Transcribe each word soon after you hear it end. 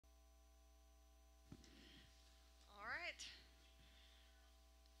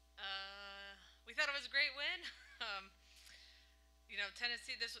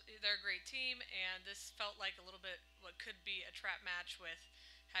Tennessee, they're a great team, and this felt like a little bit what could be a trap match with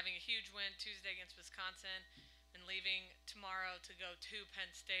having a huge win Tuesday against Wisconsin and leaving tomorrow to go to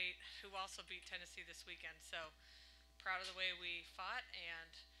Penn State, who also beat Tennessee this weekend. So proud of the way we fought,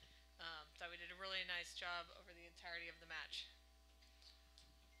 and thought we did a really nice job over the entirety of the match.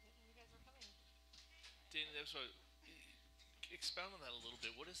 You guys were coming. Danny, that's what. Expound on that a little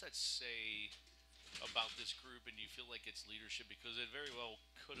bit. What does that say about this group, and do you feel like it's leadership? Because it very well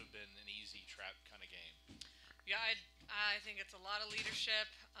could have been an easy trap kind of game. Yeah, I think it's a lot of leadership,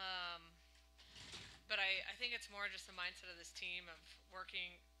 but I think it's more just the mindset of this team of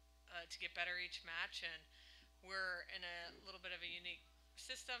working to get better each match, and we're in a little bit of a unique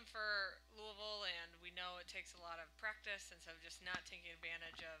system for Louisville, and we know it takes a lot of practice, and so just not taking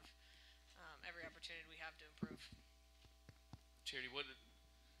advantage of every opportunity we have to improve. Charitie, what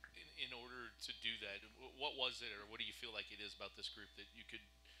in order to do that, what was it, or what do you feel like it is about this group that you could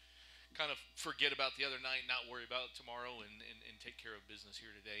kind of forget about the other night, not worry about tomorrow, and take care of business here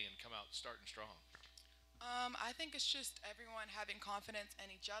today and come out starting strong? I think it's just everyone having confidence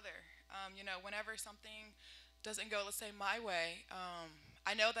in each other. Whenever something doesn't go, let's say, my way,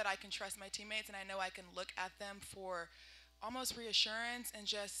 I know that I can trust my teammates and I know I can look at them for almost reassurance and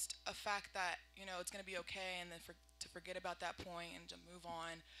just a fact that, it's going to be okay and then to forget about that point and to move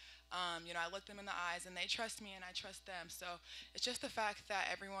on. I look them in the eyes and they trust me and I trust them. So it's just the fact that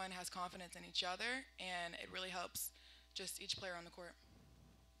everyone has confidence in each other and it really helps just each player on the court.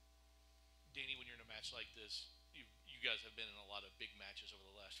 Dani, when you're in a match like this, you guys have been in a lot of big matches over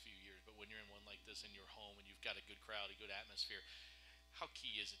the last few years, but when you're in one like this in your home and you've got a good crowd, a good atmosphere, how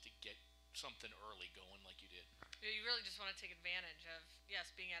key is it to get something early going like you did? You really just want to take advantage of,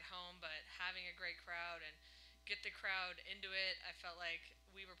 yes, being at home, but having a great crowd and get the crowd into it. I felt like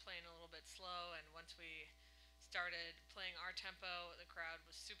we were playing a little bit slow, and once we started playing our tempo, the crowd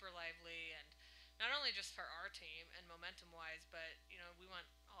was super lively, and not only just for our team and momentum wise, but we want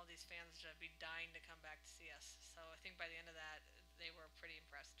all these fans to be dying to come back to see us. So I think by the end of that, they were pretty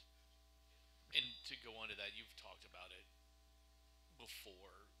impressed. And to go on to that, you've talked about it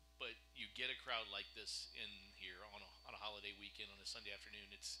before, but you get a crowd like this in here on a holiday weekend on a Sunday afternoon.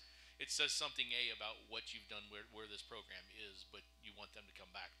 It says something about what you've done, where this program is, but you want them to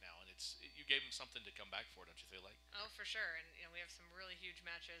come back now, and you gave them something to come back for, don't you feel like? Oh, for sure, and we have some really huge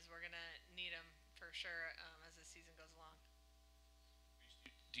matches. We're gonna need them for sure as the season goes along.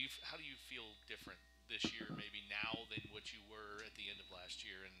 How do you feel different this year, maybe now, than what you were at the end of last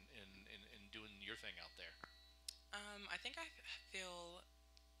year, and doing your thing out there? I think I feel,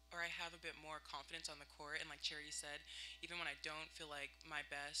 or I have a bit more confidence on the court. And like Charity said, even when I don't feel like my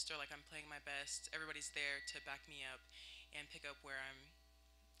best or like I'm playing my best, everybody's there to back me up and pick up where I'm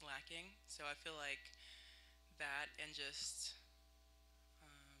lacking. So I feel like that and just,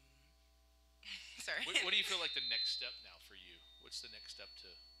 sorry. What do you feel like the next step now for you? What's the next step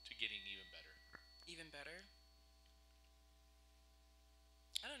to getting even better? Even better?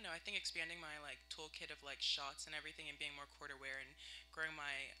 I don't know. I think expanding my like toolkit of like shots and everything and being more court aware and growing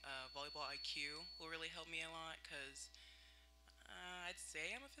my volleyball IQ will really help me a lot because I'd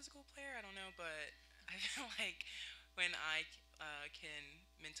say I'm a physical player. I don't know, but I feel like when I can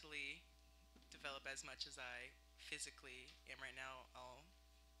mentally develop as much as I physically am right now, I'll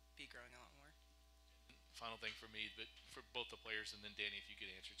be growing a lot more. Final thing for me, but for both the players and then Dani, if you could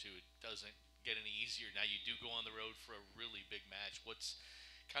answer too, it doesn't get any easier. Now you do go on the road for a really big match. What's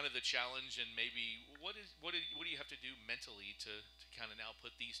kind of the challenge, and maybe what do you have to do mentally to kind of now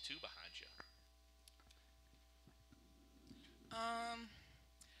put these two behind you?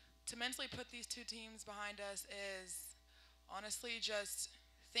 To mentally put these two teams behind us is honestly just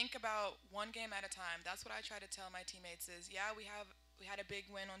think about one game at a time. That's what I try to tell my teammates is, yeah, we had a big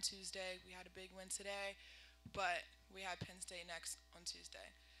win on Tuesday, we had a big win today, but we have Penn State next on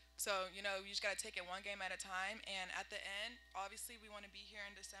Tuesday. So, you just got to take it one game at a time. And at the end, obviously, we want to be here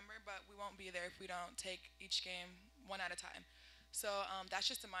in December, but we won't be there if we don't take each game one at a time. So that's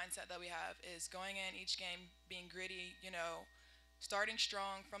just the mindset that we have is going in each game, being gritty, starting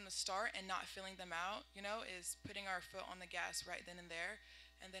strong from the start and not filling them out, is putting our foot on the gas right then and there.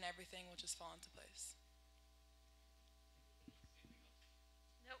 And then everything will just fall into place.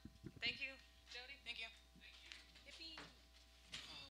 Nope. Thank you.